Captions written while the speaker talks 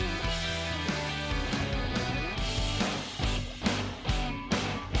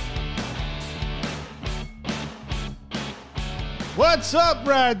What's up,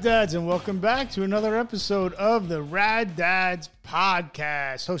 Rad Dads, and welcome back to another episode of the Rad Dads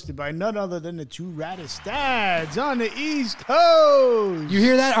podcast, hosted by none other than the two raddest dads on the East Coast. You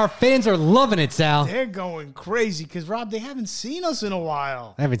hear that? Our fans are loving it, Sal. They're going crazy because, Rob, they haven't seen us in a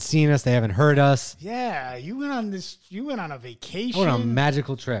while. They haven't seen us. They haven't heard us. Yeah, you went on a vacation. I went on a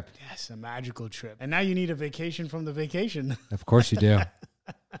magical trip. Yes, a magical trip. And now you need a vacation from the vacation. Of course you do.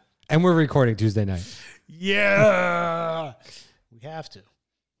 And we're recording Tuesday night. Yeah. We have to.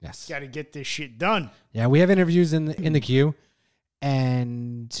 Yes. Got to get this shit done. Yeah, we have interviews in the queue,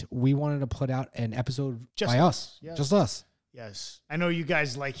 and we wanted to put out an episode by us. Yes. Just us. Yes. I know you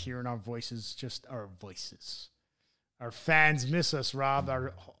guys like hearing our voices, just our voices. Our fans miss us, Rob.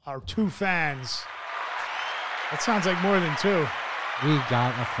 Our two fans. That sounds like more than two. We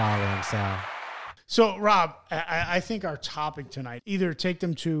got a following, Sal. So, Rob, I think our topic tonight, either take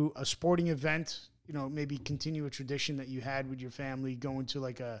them to a sporting event, you know, maybe continue a tradition that you had with your family, going to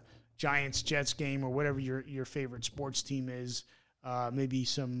like a Giants-Jets game or whatever your favorite sports team is, maybe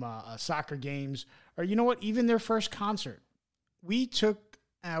some soccer games, or you know what, even their first concert. We took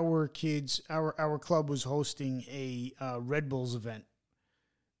our kids, our club was hosting a Red Bulls event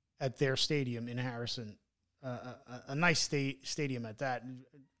at their stadium in Harrison. A nice stadium at that.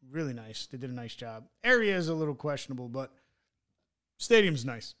 Really nice. They did a nice job. Area is a little questionable, but stadium's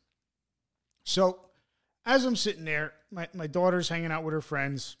nice. So as I'm sitting there, my daughter's hanging out with her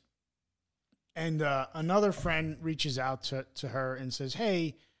friends, and another friend reaches out to her and says,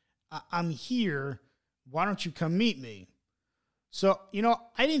 "Hey, I'm here. Why don't you come meet me?" So, you know,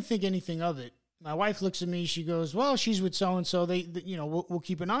 I didn't think anything of it. My wife looks at me. She goes, "Well, she's with so-and-so. They you know, we'll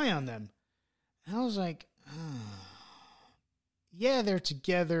keep an eye on them." And I was like, yeah, they're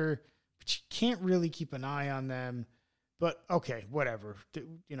together, but you can't really keep an eye on them. But okay, whatever.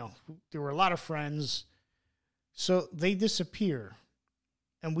 You know, there were a lot of friends. So they disappear,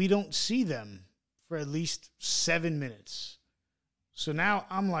 and we don't see them for at least 7 minutes. So now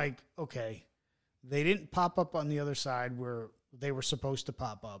I'm like, okay, they didn't pop up on the other side where they were supposed to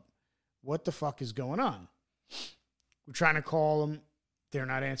pop up. What the fuck is going on? We're trying to call them. They're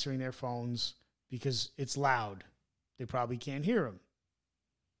not answering their phones because it's loud. They probably can't hear them.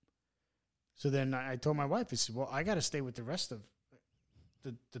 So then I told my wife, I said, well, I got to stay with the rest of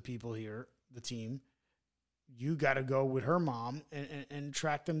the people here, the team. You got to go with her mom and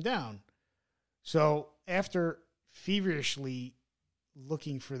track them down. So after feverishly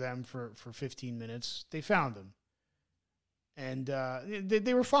looking for them for 15 minutes, they found them. And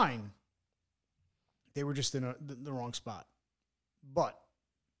they were fine. They were just in the wrong spot. But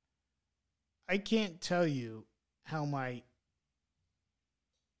I can't tell you how my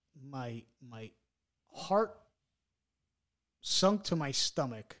heart sunk to my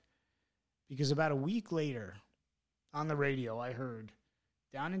stomach, because about a week later on the radio I heard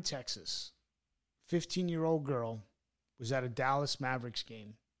down in Texas, 15-year-old girl was at a Dallas Mavericks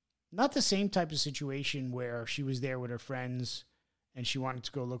game. Not the same type of situation where she was there with her friends and she wanted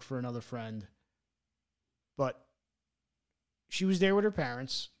to go look for another friend, but she was there with her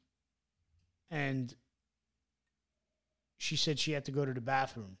parents, and she said she had to go to the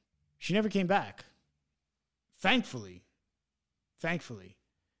bathroom. She never came back. Thankfully,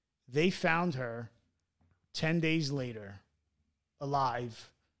 they found her 10 days later, alive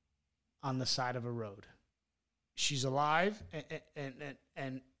on the side of a road. She's alive,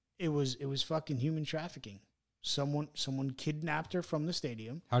 and it was fucking human trafficking. Someone kidnapped her from the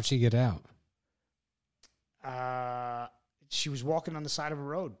stadium. How'd she get out? She was walking on the side of a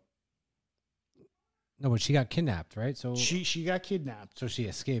road. No, but she got kidnapped, right? So she got kidnapped. So she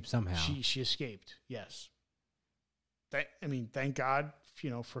escaped somehow. She escaped. Yes. Thank God,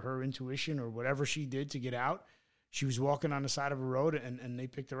 you know, for her intuition or whatever she did to get out. She was walking on the side of a road, and they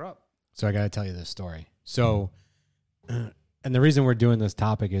picked her up. So I got to tell you this story. So, and the reason we're doing this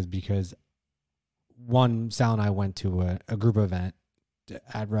topic is because Sal and I went to a group event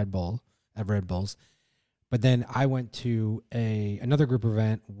at Red Bulls. But then I went to another group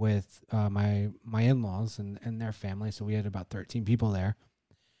event with my in-laws and their family. So we had about 13 people there.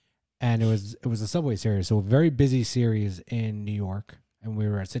 And it was a Subway series, so a very busy series in New York. And we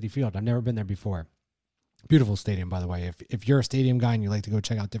were at Citi Field. I've never been there before. Beautiful stadium, by the way. If you're a stadium guy and you like to go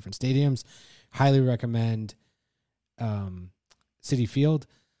check out different stadiums, highly recommend Citi Field.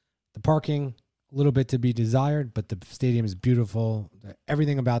 The parking, a little bit to be desired, but the stadium is beautiful.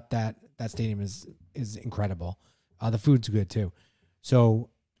 Everything about that stadium is incredible. The food's good too. So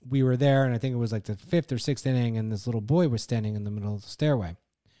we were there, and I think it was like the 5th or 6th inning, and this little boy was standing in the middle of the stairway.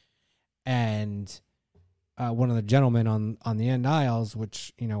 And one of the gentlemen on the end aisles,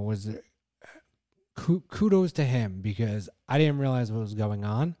 which, you know, was kudos to him because I didn't realize what was going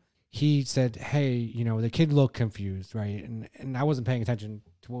on. He said, hey, you know, the kid looked confused, right? And I wasn't paying attention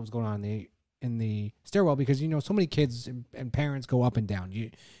to what was going on in the stairwell because, you know, so many kids and parents go up and down.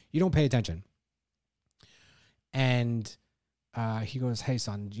 You don't pay attention. And he goes, hey,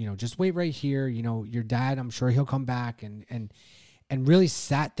 son, you know, just wait right here. You know, your dad, I'm sure he'll come back and really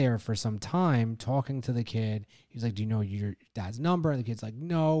sat there for some time talking to the kid. He's like, do you know your dad's number? And the kid's like,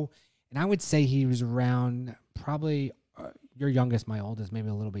 no. And I would say he was around probably your youngest, my oldest, maybe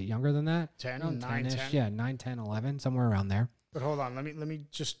a little bit younger than that. 10, 9, 10. Yeah, 9, 10, 11, somewhere around there. But hold on, let me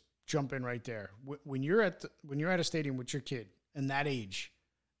just jump in right there. When you're at a stadium with your kid and that age,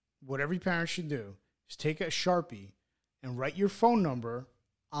 what every parent should do is take a Sharpie and write your phone number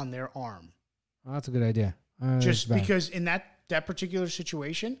on their arm. Oh, that's a good idea. Just because in that particular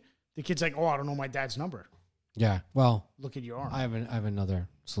situation, the kid's like, oh, I don't know my dad's number. Yeah, well, look at your arm. I have another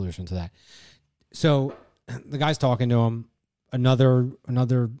solution to that. So the guy's talking to him.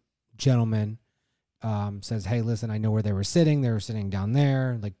 Another gentleman says, hey, listen, I know where they were sitting. They were sitting down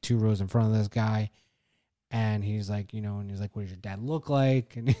there, like 2 rows in front of this guy. And he's like, you know, and he's like, what does your dad look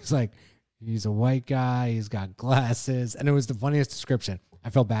like? And he's like, he's a white guy. He's got glasses. And it was the funniest description. I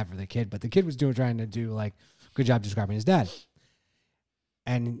felt bad for the kid, but the kid was trying to do like good job describing his dad.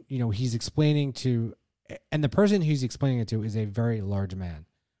 And, you know, he's explaining to, and the person he's explaining it to is a very large man.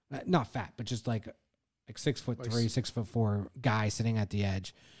 Not fat, but just like 6'3", 6'4" guy sitting at the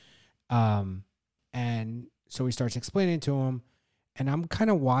edge. And so he starts explaining to him, and I'm kind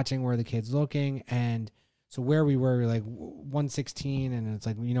of watching where the kid's looking. And so where we were like 116, and it's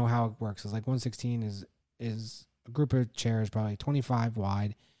like, you know how it works. It's like 116 is a group of chairs, probably 25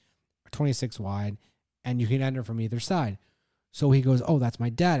 wide or 26 wide, and you can enter from either side. So he goes, oh, that's my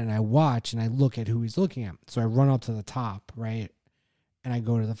dad. And I watch and I look at who he's looking at. So I run up to the top, right? And I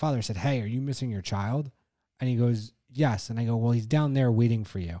go to the father. I said, hey, are you missing your child? And he goes, yes. And I go, well, he's down there waiting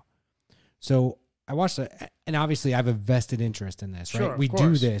for you. So I watched it. And obviously I have a vested interest in this, right? Sure, we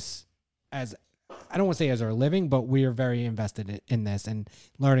do this as, I don't want to say as our living, but we are very invested in this and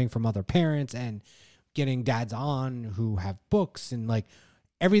learning from other parents and getting dads on who have books and like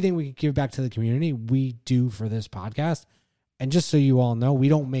everything we can give back to the community, we do for this podcast. And just so you all know, we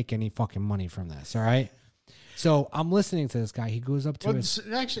don't make any fucking money from this, all right? So I'm listening to this guy. He goes up to us.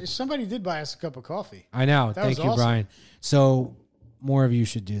 Actually, somebody did buy us a cup of coffee. I know. Thank you, awesome. Brian. So more of you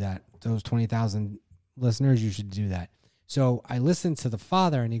should do that. Those 20,000 listeners, you should do that. So I listened to the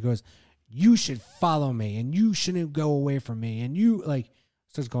father, and he goes, you should follow me, and you shouldn't go away from me. And you, like,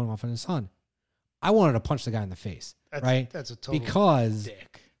 starts going off on his son. I wanted to punch the guy in the face, right? That's a total because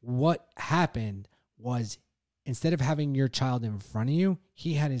dick. What happened was, instead of having your child in front of you,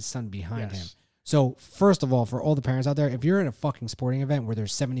 he had his son behind him. So first of all, for all the parents out there, if you're at a fucking sporting event where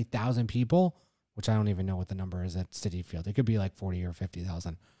there's 70,000 people, which I don't even know what the number is at Citi Field. It could be like 40 or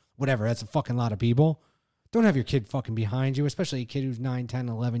 50,000, whatever. That's a fucking lot of people. Don't have your kid fucking behind you, especially a kid who's 9, 10,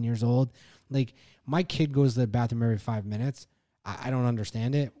 11 years old. Like, my kid goes to the bathroom every 5 minutes. I don't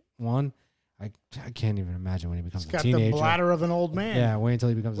understand it. One, I can't even imagine when he becomes a teenager. He's got the bladder of an old man. Yeah, wait until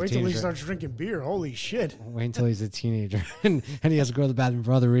he becomes a teenager. Wait till he starts drinking beer. Holy shit. Wait until he's a teenager and he has to go to the bathroom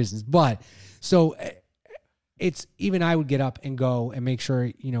for other reasons. But so it's, even I would get up and go and make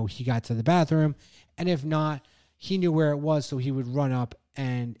sure, you know, he got to the bathroom. And if not, he knew where it was, so he would run up,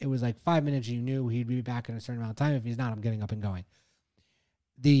 and it was like 5 minutes. You knew he'd be back in a certain amount of time. If he's not, I'm getting up and going.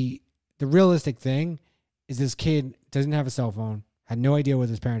 The realistic thing is this kid doesn't have a cell phone, had no idea what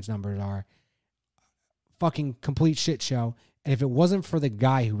his parents' numbers are. Fucking complete shit show. And if it wasn't for the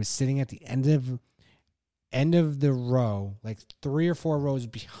guy who was sitting at the end of the row, like 3 or 4 rows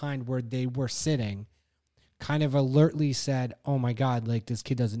behind where they were sitting, kind of alertly said, oh my God, like, this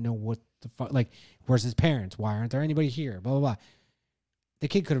kid doesn't know what the fuck, like, where's his parents? Why aren't there anybody here? Blah, blah, blah. The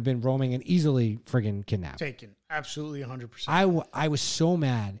kid could have been roaming and easily friggin' kidnapped. Taken. Absolutely 100%. I was so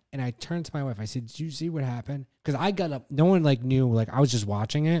mad. And I turned to my wife. I said, did you see what happened? Because I got up. No one like knew. Like, I was just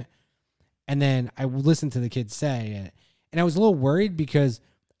watching it. And then I listened to the kid say it. And I was a little worried because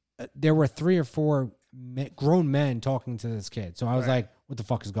there were 3 or 4 grown men talking to this kid. So I was like, what the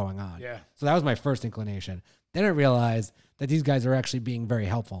fuck is going on? Yeah. So that was my first inclination. Then I realized that these guys are actually being very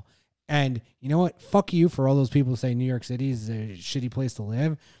helpful. And you know what? Fuck you for all those people saying New York City is a shitty place to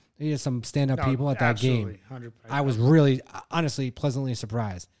live. There's some stand-up people at that game. 100%. I was really, honestly, pleasantly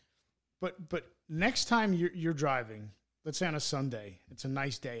surprised. But next time you're driving, let's say on a Sunday, it's a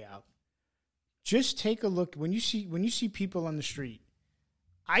nice day out. Just take a look when you see people on the street.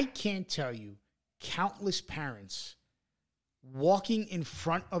 I can't tell you countless parents walking in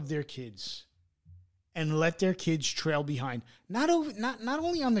front of their kids and let their kids trail behind. Not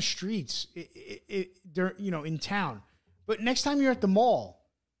only on the streets, they're, in town, but next time you're at the mall,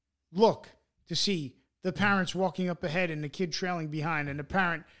 look to see the parents walking up ahead and the kid trailing behind, and the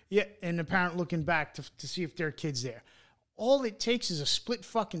parent looking back to see if their kid's there. All it takes is a split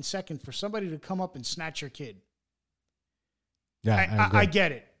fucking second for somebody to come up and snatch your kid. Yeah, I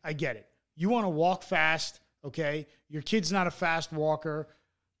get it. I get it. You want to walk fast, okay? Your kid's not a fast walker,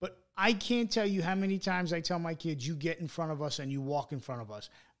 but I can't tell you how many times I tell my kids, you get in front of us and you walk in front of us.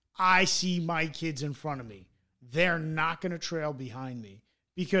 I see my kids in front of me. They're not going to trail behind me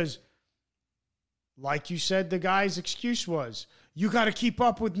because, like you said, the guy's excuse was, you got to keep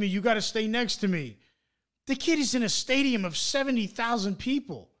up with me. You got to stay next to me. The kid is in a stadium of 70,000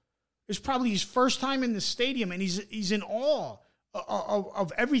 people. It's probably his first time in the stadium, and he's in awe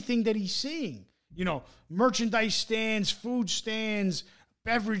of everything that he's seeing. Merchandise stands, food stands,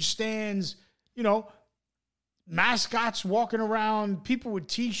 beverage stands, mascots walking around, people with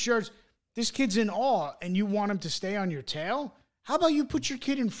T-shirts. This kid's in awe, and you want him to stay on your tail? How about you put your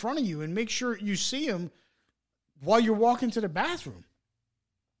kid in front of you and make sure you see him while you're walking to the bathroom?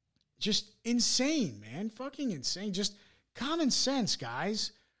 Just insane, man. Fucking insane. Just common sense,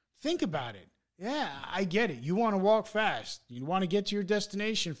 guys. Think about it. Yeah, I get it. You want to walk fast. You want to get to your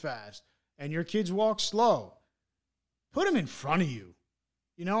destination fast. And your kids walk slow. Put them in front of you.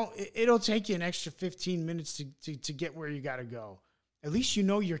 It'll take you an extra 15 minutes to get where you got to go. At least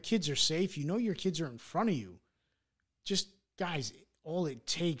your kids are safe. Your kids are in front of you. Just, guys, all it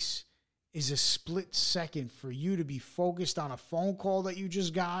takes is a split second for you to be focused on a phone call that you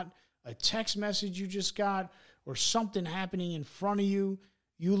just got, a text message you just got, or something happening in front of you.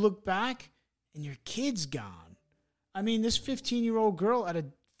 You look back, and your kid's gone. I mean, this 15-year-old girl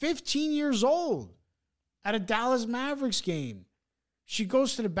 15 years old at a Dallas Mavericks game, she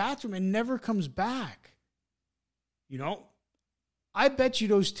goes to the bathroom and never comes back. I bet you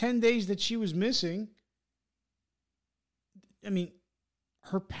those 10 days that she was missing, I mean,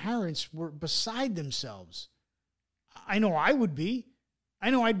 her parents were beside themselves. I know I would be. I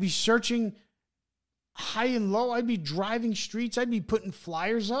know I'd be searching high and low. I'd be driving streets. I'd be putting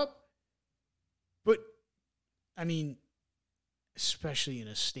flyers up. But, I mean, especially in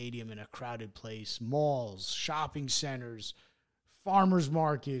a stadium, in a crowded place, malls, shopping centers, farmers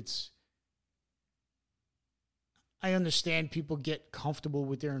markets. I understand people get comfortable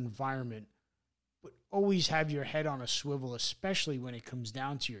with their environment, but always have your head on a swivel, especially when it comes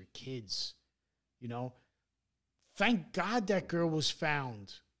down to your kids. Thank God that girl was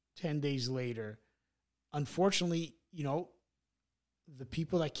found 10 days later. Unfortunately, the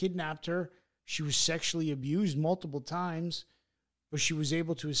people that kidnapped her, she was sexually abused multiple times, but she was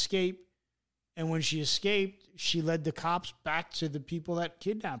able to escape. And when she escaped, she led the cops back to the people that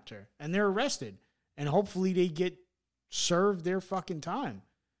kidnapped her. And they're arrested. And hopefully they get served their fucking time.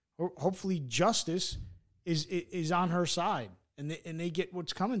 Or hopefully justice is on her side. And they get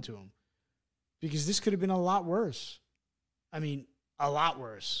what's coming to them. Because this could have been a lot worse. I mean, a lot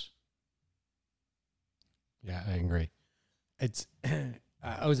worse. Yeah, I agree. It's...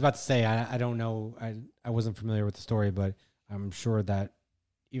 I was about to say, I don't know. I wasn't familiar with the story, but I'm sure that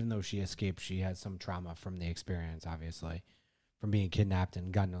even though she escaped, she had some trauma from the experience, obviously, from being kidnapped,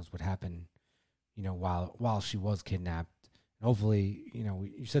 and God knows what happened, while she was kidnapped. And hopefully,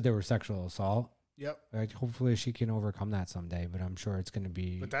 you said there were sexual assault. Yep. Like, hopefully she can overcome that someday, but I'm sure it's going to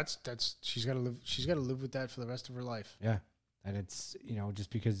be. But that's she's got to live with that for the rest of her life. Yeah. And it's,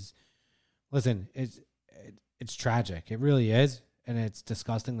 just because, listen, it's tragic. It really is. And it's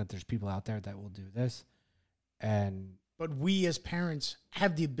disgusting that there's people out there that will do this. But we as parents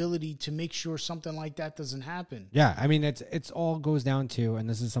have the ability to make sure something like that doesn't happen. Yeah. I mean, it's all goes down to, and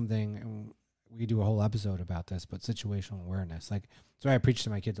this is something, and we do a whole episode about this, but situational awareness. Like, that's why I preach to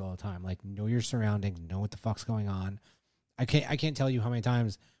my kids all the time. Like, know your surroundings, know what the fuck's going on. I can't tell you how many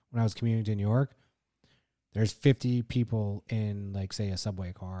times when I was commuting to New York, there's 50 people in, like, say, a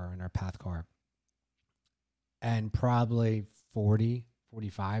subway car or in our path car. And probably 40,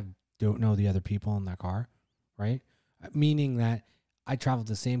 45 don't know the other people in that car, right? Meaning that I traveled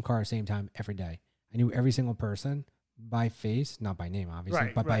the same car, same time every day. I knew every single person by face, not by name,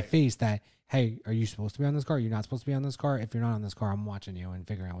 obviously, but by face that, hey, are you supposed to be on this car? You're not supposed to be on this car? If you're not on this car, I'm watching you and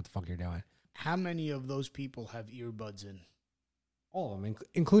figuring out what the fuck you're doing. How many of those people have earbuds in? All of them,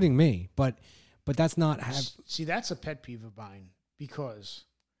 including me. But that's not... See, that's a pet peeve of mine, because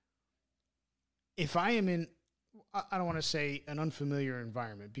if I am in... I don't want to say an unfamiliar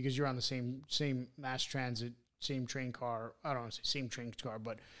environment, because you're on the same mass transit, same train car. I don't want to say same train car,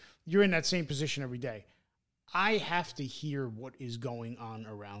 but you're in that same position every day. I have to hear what is going on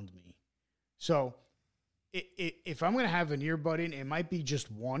around me. So if I'm going to have an earbud in, it might be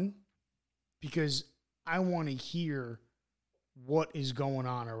just one, because I want to hear what is going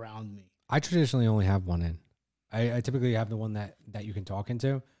on around me. I traditionally only have one in. I typically have the one that you can talk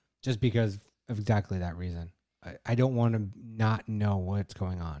into, just because of exactly that reason. I don't want to not know what's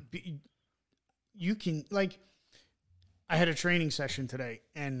going on. You can, like, I had a training session today,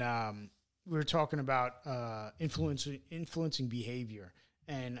 and we were talking about influencing behavior,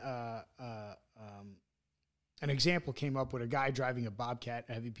 and an example came up with a guy driving a Bobcat,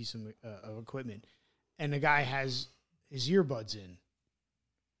 a heavy piece of equipment, and the guy has his earbuds in.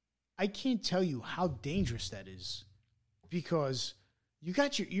 I can't tell you how dangerous that is, because you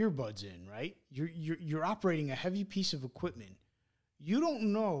got your earbuds in, right? You're operating a heavy piece of equipment. You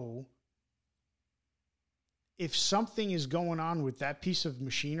don't know if something is going on with that piece of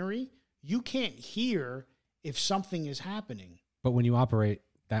machinery. You can't hear if something is happening. But when you operate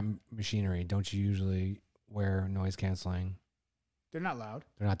that machinery, don't you usually wear noise canceling? They're not loud.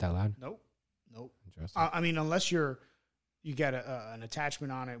 They're not that loud? Nope. Interesting. I mean, unless you got an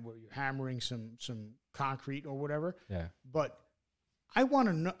attachment on it where you're hammering some concrete or whatever. Yeah. But I want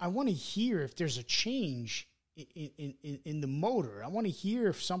to know. I want to hear if there's a change in the motor. I want to hear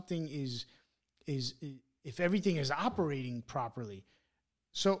if something is if everything is operating properly.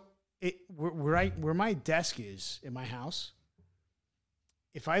 So where my desk is in my house,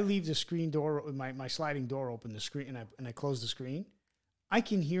 if I leave the screen door, my sliding door open, the screen, and I close the screen, I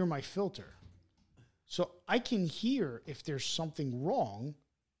can hear my filter. So I can hear if there's something wrong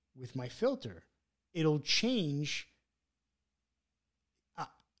with my filter. It'll change.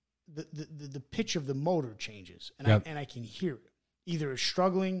 The pitch of the motor changes, and yep. I can hear it. Either it's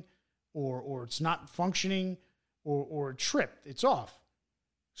struggling, or it's not functioning, or it tripped. It's off.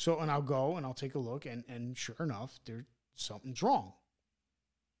 So, and I'll go and I'll take a look, and sure enough, something's wrong.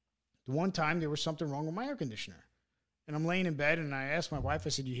 The one time there was something wrong with my air conditioner, and I'm laying in bed, and I asked my wife, I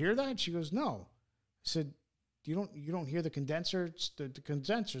said, "You hear that?" She goes, "No." I said, You don't hear the condenser? The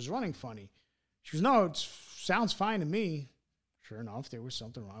condenser's running funny." She goes, "No, it sounds fine to me." Sure enough, there was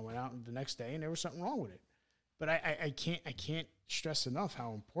something wrong. I went out the next day, and there was something wrong with it. But I can't stress enough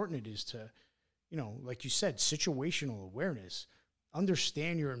how important it is to, like you said, situational awareness.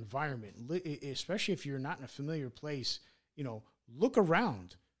 Understand your environment, especially if you're not in a familiar place. Look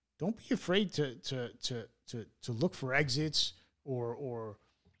around. Don't be afraid to look for exits or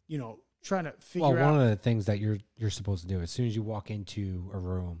trying to figure out. Well, one of the things that you're supposed to do as soon as you walk into a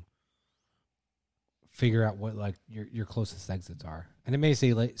room, figure out what like your closest exits are. And it may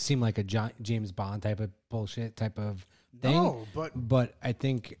seem like a James Bond type of bullshit type of thing. No, but I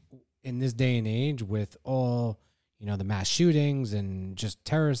think in this day and age with all, the mass shootings and just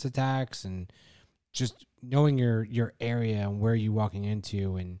terrorist attacks and just knowing your area and where you're walking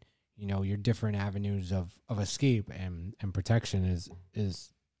into and, your different avenues of escape and protection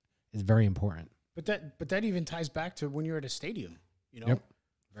is very important. But that even ties back to when you're at a stadium, Yep.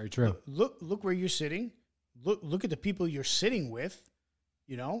 Very true. Look where you're sitting. Look at the people you're sitting with,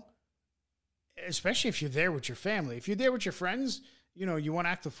 especially if you're there with your family. If you're there with your friends, you want to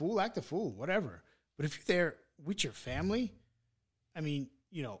act a fool, whatever. But if you're there with your family, I mean,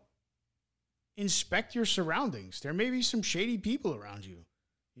 inspect your surroundings. There may be some shady people around you.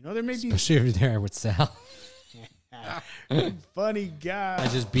 There may be, especially if you're there with Sal. Funny guy. I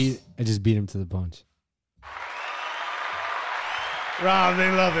just beat him to the punch. Rob, they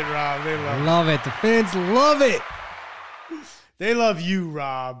love it, Rob. They love it. The fans love it. They love you,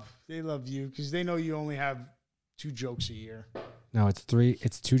 Rob. They love you because they know you only have 2 jokes a year. No, it's 3.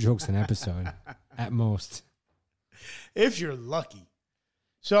 It's 2 jokes an episode at most. If you're lucky.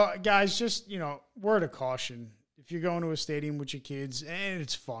 So, guys, just, word of caution. If you're going to a stadium with your kids, and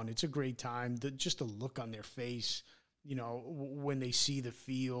it's fun, it's a great time, just the look on their face, when they see the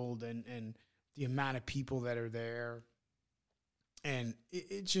field and the amount of people that are there. And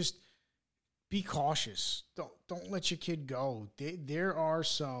it just, be cautious. Don't let your kid go. There are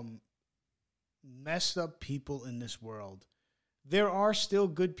some messed up people in this world. There are still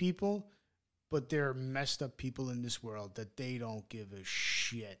good people, but there are messed up people in this world that they don't give a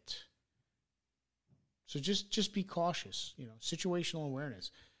shit. So just be cautious. Situational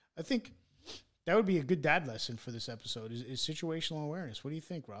awareness. I think that would be a good dad lesson for this episode is situational awareness. What do you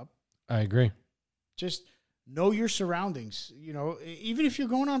think, Rob? I agree. Just know your surroundings. Even if you're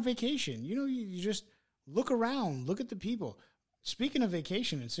going on vacation, you just look around, look at the people. Speaking of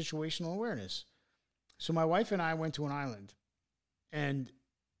vacation and situational awareness, so my wife and I went to an island, and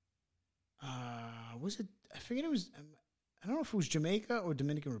was it? I forget it was. I don't know if it was Jamaica or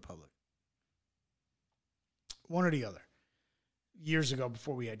Dominican Republic. One or the other. Years ago,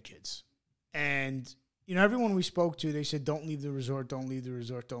 before we had kids, and everyone we spoke to, they said, don't leave the resort, don't leave the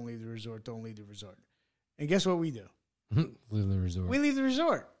resort, don't leave the resort, don't leave the resort. And guess what we do? Leave the resort. We leave the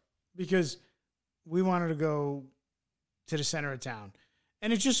resort because we wanted to go to the center of town.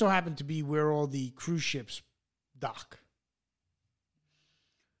 And it just so happened to be where all the cruise ships dock.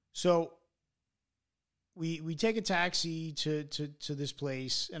 So we take a taxi to this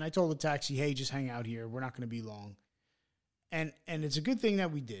place, and I told the taxi, hey, just hang out here. We're not going to be long. And it's a good thing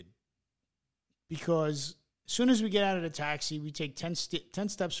that we did, because as soon as we get out of the taxi, we take 10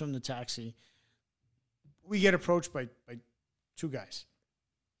 steps from the taxi, we get approached by two guys.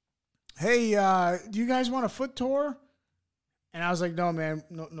 Hey, do you guys want a foot tour? And I was like, no, man,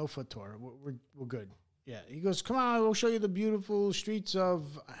 no foot tour. We're good. Yeah. He goes, come on, we'll show you the beautiful streets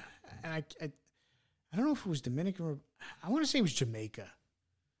of, and I don't know if it was Dominican or, I want to say it was Jamaica.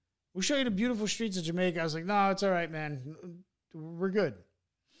 We'll show you the beautiful streets of Jamaica. I was like, no, it's all right, man. We're good.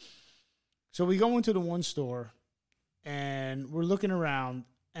 So we go into the one store, and we're looking around,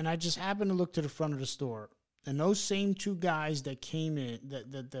 and I just happened to look to the front of the store. And those same two guys that came in,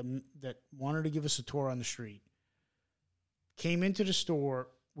 that wanted to give us a tour on the street, came into the store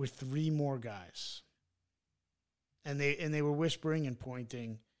with 3 more guys. And they were whispering and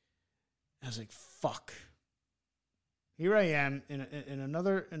pointing. I was like, fuck. Here I am in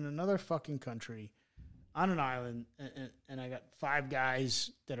another fucking country, on an island, and I got 5 guys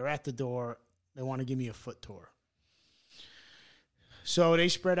that are at the door. They want to give me a foot tour. So they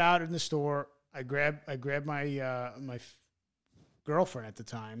spread out in the store. I grabbed my my girlfriend at the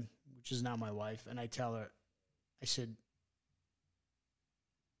time, which is now my wife, and I tell her, I said,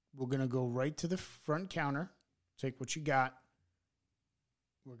 we're going to go right to the front counter, take what you got.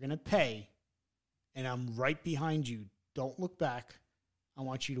 We're going to pay, and I'm right behind you. Don't look back. I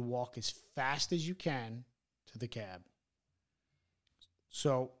want you to walk as fast as you can to the cab.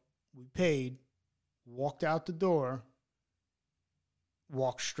 So we paid, walked out the door,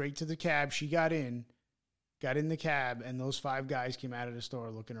 walked straight to the cab. She got in the cab, and those 5 guys came out of the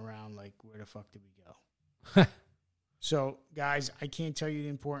store looking around like, where the fuck did we go? So, guys, I can't tell you the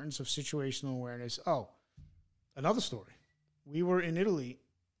importance of situational awareness. Oh, another story. We were in Italy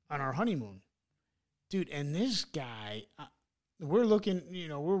on our honeymoon. Dude, and this guy, we're looking,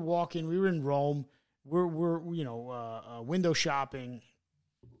 we're walking. We were in Rome. We're window shopping.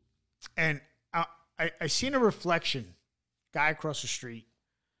 And I seen a reflection, guy across the street.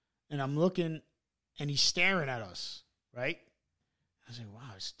 And I'm looking, and he's staring at us, right? I was like,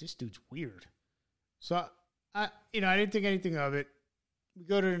 wow, this dude's weird. So, I didn't think anything of it. We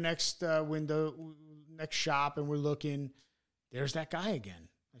go to the next next shop, and we're looking. There's that guy again.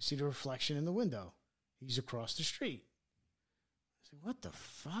 I see the reflection in the window. He's across the street. I said, what the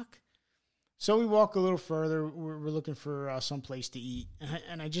fuck? So we walk a little further. We're looking for some place to eat.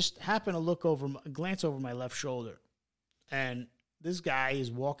 And I just happen to glance over my left shoulder. And this guy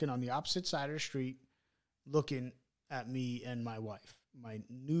is walking on the opposite side of the street, looking at me and my wife, my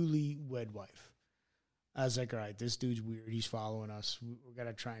newlywed wife. I was like, all right, this dude's weird. He's following us. We're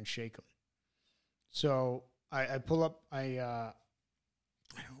going to try and shake him. So I pull up,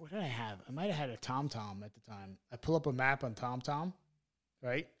 what did I have? I might have had a TomTom at the time. I pull up a map on TomTom,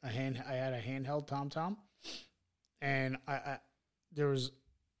 right? I had a handheld TomTom. And there was,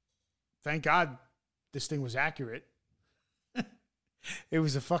 thank God this thing was accurate. It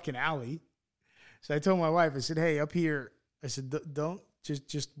was a fucking alley. So I told my wife, I said, hey, up here, I said, don't.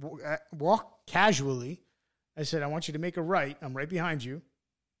 Just walk casually. I said, I want you to make a right. I'm right behind you.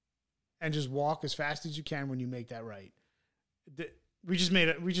 And just walk as fast as you can when you make that right. We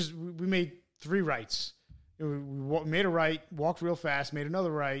made 3 rights. We made a right, walked real fast, made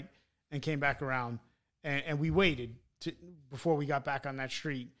another right, and came back around. And we waited before we got back on that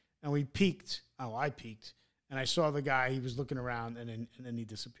street. And we peeked. Oh, I peeked. And I saw the guy. He was looking around, and then he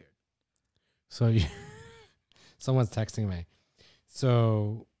disappeared. So someone's texting me.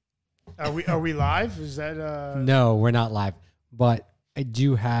 So are we live? Is that No, we're not live. But I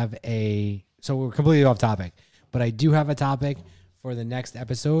do have so we're completely off topic. But I do have a topic for the next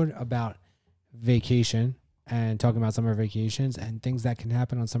episode about vacation and talking about summer vacations and things that can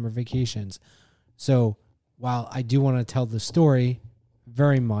happen on summer vacations. So while I do want to tell the story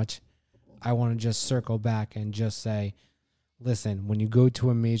very much, I want to just circle back and just say, listen, when you go to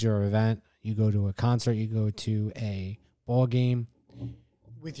a major event, you go to a concert, you go to a ball game,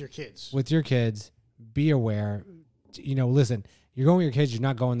 with your kids, be aware. Listen, you're going with your kids. You're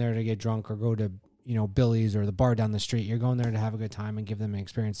not going there to get drunk or go to, Billy's or the bar down the street. You're going there to have a good time and give them an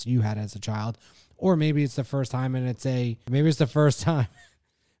experience you had as a child. Or maybe it's the first time and maybe it's the first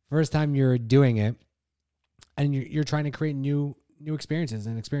time you're doing it and you're trying to create new new experiences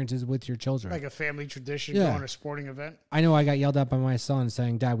and experiences with your children. Like a family tradition, Yeah. going to a sporting event. I know I got yelled at by my son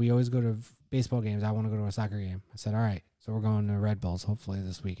saying, "Dad, we always go to baseball games. I want to go to a soccer game." I said, "All right, so we're going to Red Bulls hopefully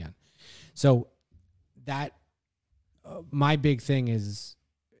this weekend." So that my big thing is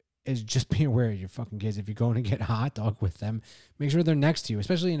just be aware of your fucking kids. If you're going to get a hot dog with them, make sure they're next to you,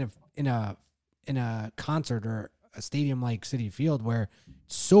 especially in a concert or a stadium like City Field where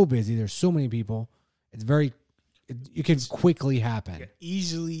it's so busy. There's so many people. It can quickly happen.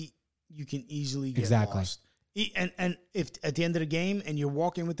 You can easily get Exactly. lost. And if at the end of the game and you're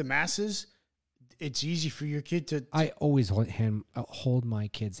walking with the masses, it's easy for your kid to. I always hold my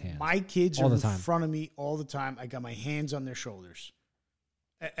kids' hands. My kids all are the in time. front of me all the time. I got my hands on their shoulders,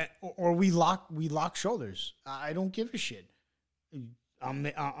 or we lock shoulders. I don't give a shit. I'm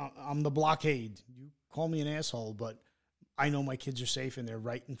the blockade. You call me an asshole, but I know my kids are safe and they're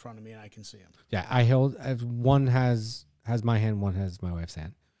right in front of me and I can see them. Yeah, I held. One has my hand, one has my wife's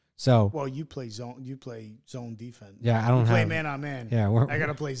hand. So Well, you play zone. You play zone defense. yeah, I don't play have man on man. Yeah, I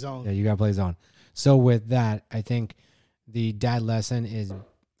gotta play zone. Yeah, you gotta play zone. So with that, I think the dad lesson is,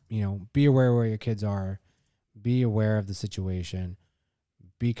 be aware where your kids are, be aware of the situation,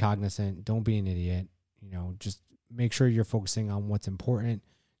 be cognizant, don't be an idiot. Just make sure you're focusing on what's important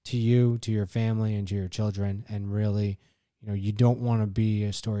to you, to your family, and to your children. And really, you don't want to be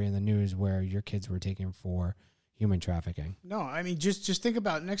a story in the news where your kids were taken for human trafficking. No, I mean, just think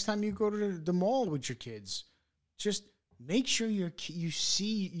about it. Next time you go to the mall with your kids, just make sure you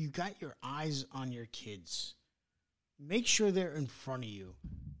got your eyes on your kids. Make sure they're in front of you.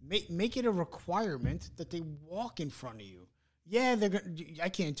 Make it a requirement that they walk in front of you. Yeah, I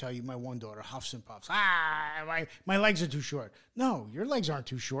can't tell you. My one daughter huffs and puffs. My legs are too short. No, your legs aren't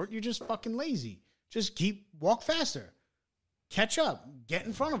too short. You're just fucking lazy. Just walk faster. Catch up. Get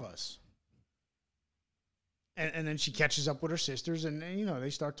in front of us. And then she catches up with her sisters, and they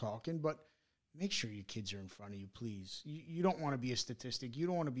start talking. But make sure your kids are in front of you, please. You don't want to be a statistic. You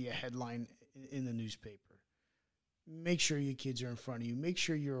don't want to be a headline in the newspaper. Make sure your kids are in front of you. Make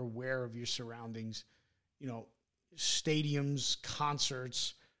sure you're aware of your surroundings. Stadiums,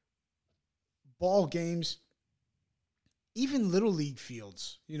 concerts, ball games, even little league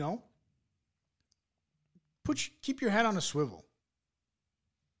fields. Keep your head on a swivel.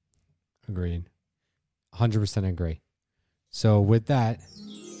 Agreed. 100% agree. So with that,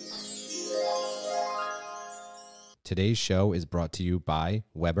 today's show is brought to you by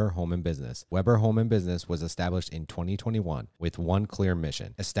Weber Home and Business. Weber Home and Business was established in 2021 with one clear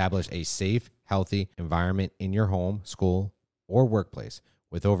mission: establish a safe, healthy environment in your home, school, or workplace.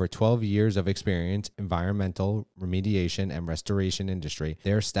 With over 12 years of experience, environmental remediation and restoration industry,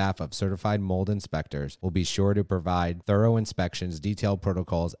 their staff of certified mold inspectors will be sure to provide thorough inspections, detailed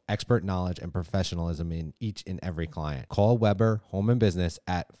protocols, expert knowledge, and professionalism in each and every client. Call Weber Home and Business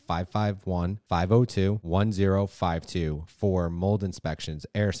at 551-502-1052 for mold inspections,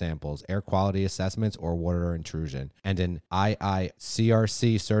 air samples, air quality assessments, or water intrusion. And an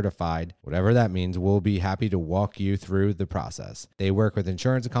IICRC certified, whatever that means, will be happy to walk you through the process. They work with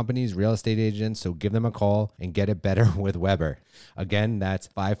insurance companies, real estate agents, so give them a call and get it better with Weber. Again, that's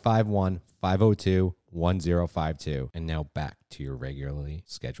 551-502-1052. And now back to your regularly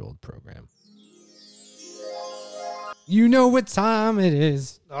scheduled program. You know what time it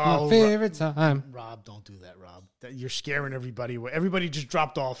is. My favorite time. Rob, don't do that, Rob. You're scaring everybody away. Everybody just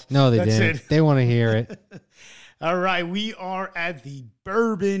dropped off. No, they That's didn't. it. They want to hear it. All right, we are at the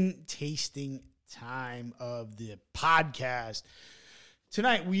bourbon tasting time of the podcast.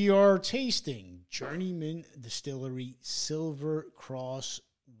 Tonight, we are tasting Journeyman Distillery Silver Cross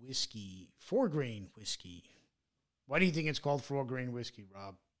Whiskey, 4-grain whiskey. Why do you think it's called 4-grain whiskey,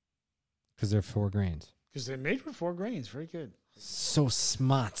 Rob? Because they're 4 grains. Because they're made with 4 grains. Very good. So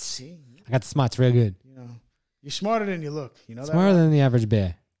smart. See? I got the smarts real good. You're smarter than you look. You know that? Smarter than the average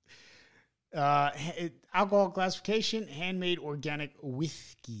bear. Alcohol classification, handmade organic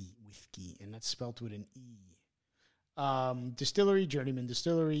whiskey, and that's spelled with an E. Distillery, Journeyman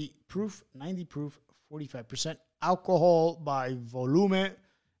Distillery, proof, 90 proof, 45% alcohol by volume.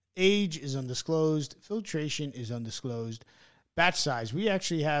 Age is undisclosed. Filtration is undisclosed. Batch size, we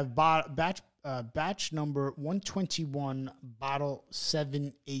actually have batch number 121, bottle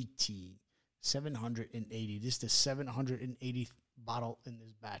 780. 780. This is the 780th bottle in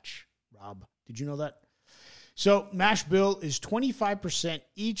this batch, Rob. Did you know that? So mash bill is 25%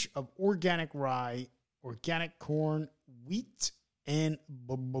 each of organic rye, organic corn, wheat, and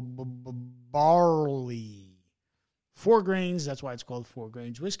barley. 4 grains, that's why it's called 4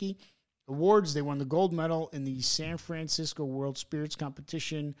 grains whiskey. Awards, they won the gold medal in the San Francisco World Spirits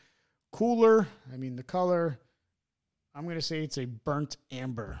Competition. Cooler, the color, I'm going to say it's a burnt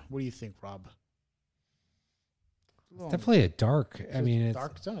amber. What do you think, Rob? It's definitely a dark. I mean, it's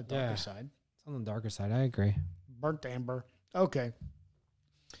dark. It's on the darker side. It's on the darker side. I agree. Burnt amber. Okay.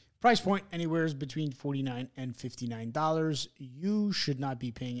 Price point anywhere is between $49 and $59. You should not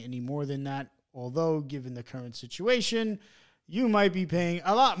be paying any more than that. Although, given the current situation, you might be paying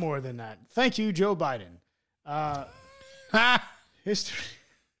a lot more than that. Thank you, Joe Biden. History.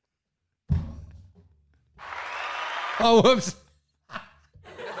 Oh, whoops.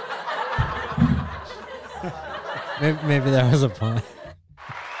 maybe that was a pun.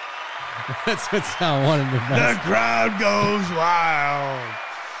 That's how I wanted to best. The crowd goes wild.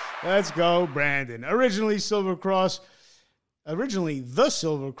 Let's go, Brandon. Originally, the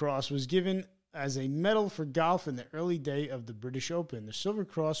Silver Cross was given as a medal for golf in the early day of the British Open. The Silver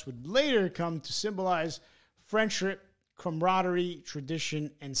Cross would later come to symbolize friendship, camaraderie,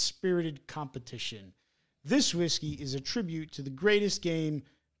 tradition, and spirited competition. This whiskey is a tribute to the greatest game,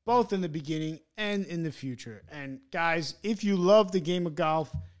 both in the beginning and in the future. And guys, if you love the game of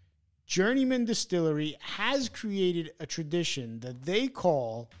golf, Journeyman Distillery has created a tradition that they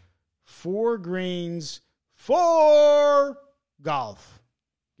call 4 Grains for Golf.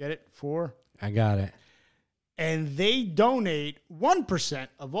 Get it? 4? I got it. And they donate 1%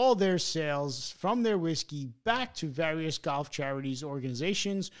 of all their sales from their whiskey back to various golf charities,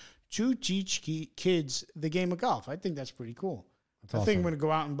 organizations to teach kids the game of golf. I think that's pretty cool. That's I awesome. think I'm going to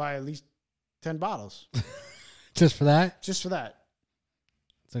go out and buy at least 10 bottles. Just for that? Just for that.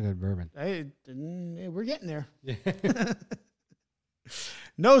 It's a good bourbon. Hey, we're getting there. Yeah.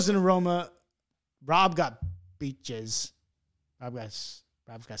 Nose and aroma. Rob got peaches. Rob's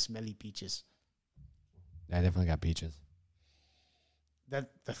got smelly peaches. I definitely got peaches. The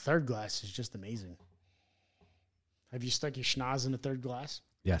third glass is just amazing. Have you stuck your schnoz in the third glass?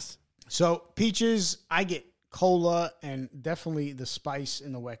 Yes. So peaches, I get cola and definitely the spice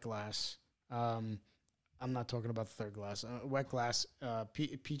in the wet glass. I'm not talking about the third glass. Wet glass,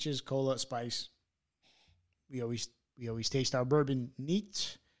 peaches, cola, spice. We always taste our bourbon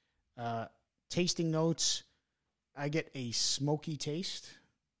neat. Tasting notes, I get a smoky taste.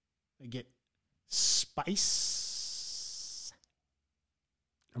 I get spice.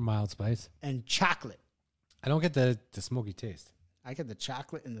 A mild spice. And chocolate. I don't get the smoky taste. I get the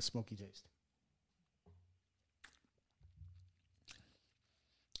chocolate and the smoky taste.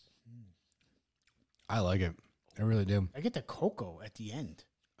 I like it. I really do. I get the cocoa at the end.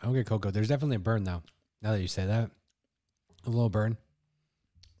 I don't get cocoa. There's definitely a burn, though. Now that you say that. A little burn.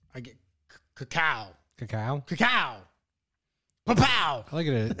 I get cacao. Cacao? Cacao. Pow! I like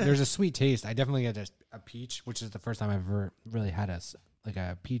it. There's a sweet taste. I definitely get a peach, which is the first time I've ever really had a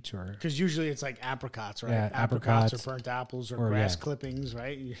peach or... Because usually it's like apricots, right? Yeah, apricots apricots or burnt apples or grass clippings,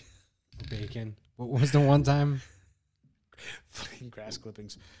 right? Bacon. What was the one time? Fucking grass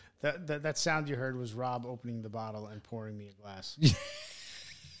clippings. That sound you heard was Rob opening the bottle and pouring me a glass.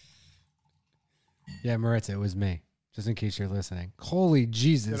 Yeah, Maritza, it was me. Just in case you're listening. Holy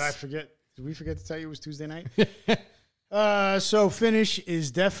Jesus. Did I forget? Did we forget to tell you it was Tuesday night? So finish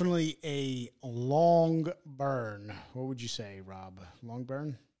is definitely a long burn. What would you say, Rob? Long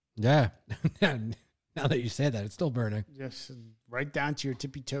burn? Yeah. Now that you say that, it's still burning. Yes, right down to your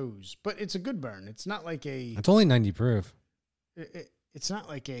tippy toes. But it's a good burn. It's not like a... It's only 90 proof. It's not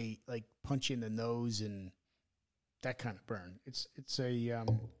like a punch you in the nose and that kind of burn. It's a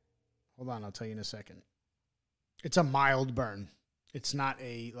hold on, I'll tell you in a second. It's a mild burn. It's not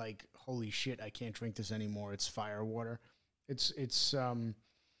a like holy shit, I can't drink this anymore. It's fire water. It's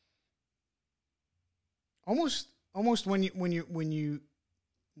almost when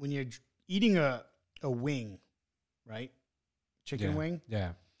you're eating a wing, right? Chicken wing.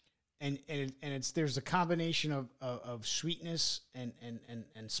 Yeah. And there's a combination of sweetness and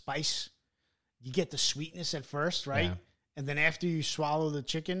spice. You get the sweetness at first, right? Yeah. And then after you swallow the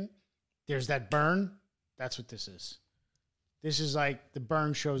chicken, there's that burn. That's what this is. This is like the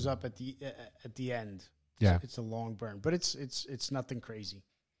burn shows up at the end. Yeah, it's a long burn, but it's nothing crazy.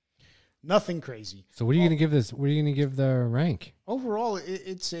 Nothing crazy. So what are you going to give this? What are you going to give the rank? Overall,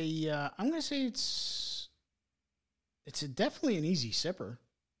 it's a. I'm going to say it's definitely an easy sipper.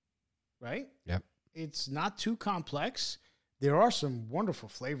 Right? Yep. It's not too complex. There are some wonderful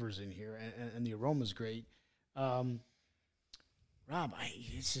flavors in here, and the aroma's great. Rob,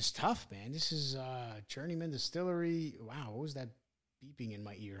 this is tough, man. This is Journeyman Distillery. Wow, what was that beeping in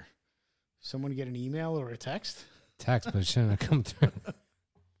my ear? Someone get an email or a text? Text, but it shouldn't have come through.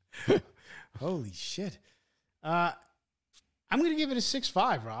 Holy shit. I'm going to give it a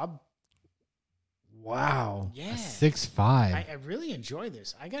 6.5, Rob. Wow. Yeah. 6.5. I really enjoy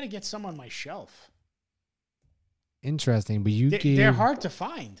this. I got to get some on my shelf. interesting. But they're hard to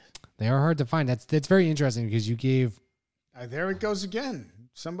find. They are hard to find. That's very interesting because you gave. There it goes again.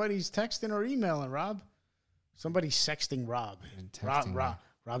 Somebody's texting or emailing Rob. Somebody's sexting Rob.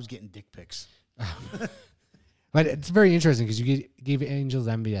 Rob's getting dick pics. But it's very interesting because you gave Angels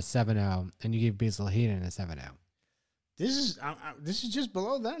Envy a 7-0 and you gave Basil Hayden a 7-0. This is just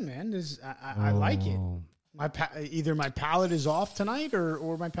below them, man. I like it. Either my palate is off tonight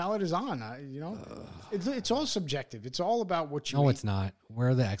or my palate is on. It's all subjective. It's all about what you. No, eat. It's not.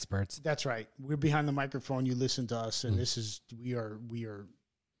 We're the experts. That's right. We're behind the microphone. You listen to us, and we are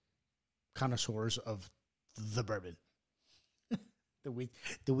connoisseurs of the bourbon, the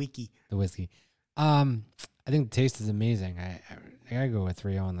whiskey. I think the taste is amazing. I gotta go with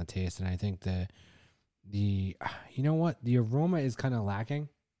 3-0 on the taste, and I think the you know what, the aroma is kind of lacking.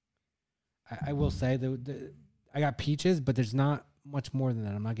 I will say I got peaches, but there's not much more than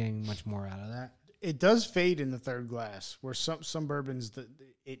that. I'm not getting much more out of that. It does fade in the third glass, where some bourbons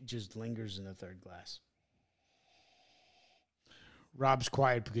it just lingers in the third glass. Rob's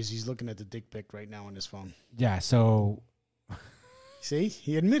quiet because he's looking at the dick pic right now on his phone. Yeah, so see,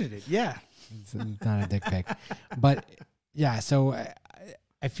 he admitted it. Yeah, it's not a dick pic, but yeah. So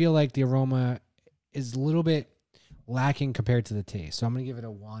I feel like the aroma is a little bit lacking compared to the taste. So I'm gonna give it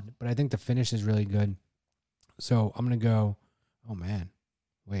a 1, but I think the finish is really good. So I'm gonna go. Oh man,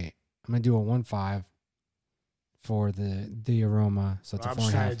 wait. I'm gonna do a 1.5 for the aroma. So it's Rob's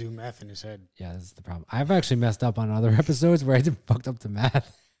a 4.5. trying to do math in his head. Yeah, this is the problem. I've actually messed up on other episodes where I did fucked up the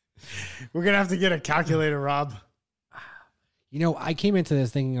math. We're gonna have to get a calculator, Rob. You know, I came into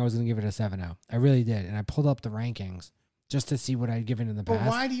this thinking I was gonna give it a 7-0. I really did, and I pulled up the rankings just to see what I'd given in the past. But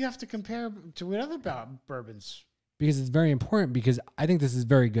why do you have to compare to other bourbons? Because it's very important. Because I think this is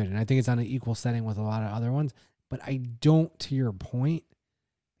very good, and I think it's on an equal setting with a lot of other ones. But I don't, to your point,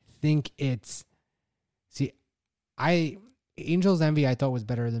 think it's. See, Angel's Envy I thought was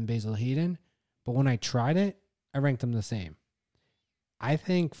better than Basil Hayden, but when I tried it, I ranked them the same. I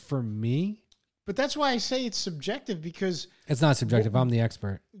think for me, but that's why I say it's subjective, because it's not subjective. I'm the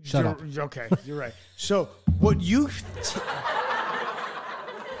expert. Shut up. Okay, you're right. So what you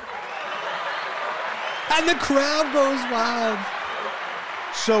and the crowd goes wild.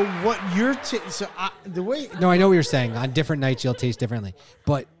 So what you're the way? No, I know what you're saying. On different nights, you'll taste differently,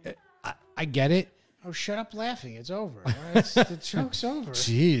 but I get it. Oh, shut up laughing. It's over. The joke's over.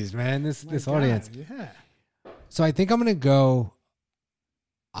 Jeez, man, this audience. Yeah. So I think I'm gonna go.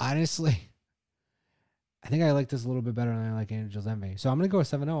 Honestly, I think I like this a little bit better than I like Angel's Envy. So I'm gonna go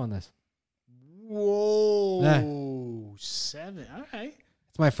 7-0 on this. Whoa, 7. All right.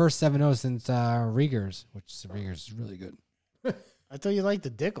 It's my first 7-0 since Rieger's, which Rieger's is really good. I thought you liked the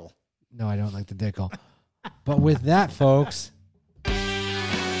Dickel. No, I don't like the Dickel. But with that, folks,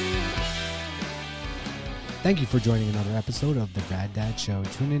 thank you for joining another episode of The Rad Dad Show.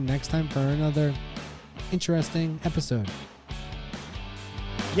 Tune in next time for another interesting episode.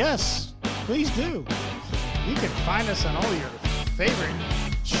 Yes, please do. You can find us on all your favorite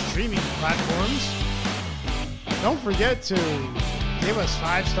streaming platforms. Don't forget to give us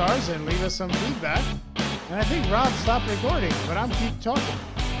 5 stars and leave us some feedback. And I think Rob stopped recording, but I'm keep talking.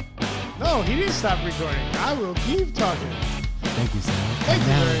 No, he didn't stop recording. I will keep talking. Thank you, Sam. Thank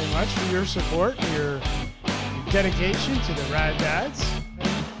you very much for your support, your dedication to the Rad Dads. And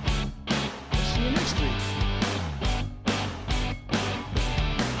we'll see you next week.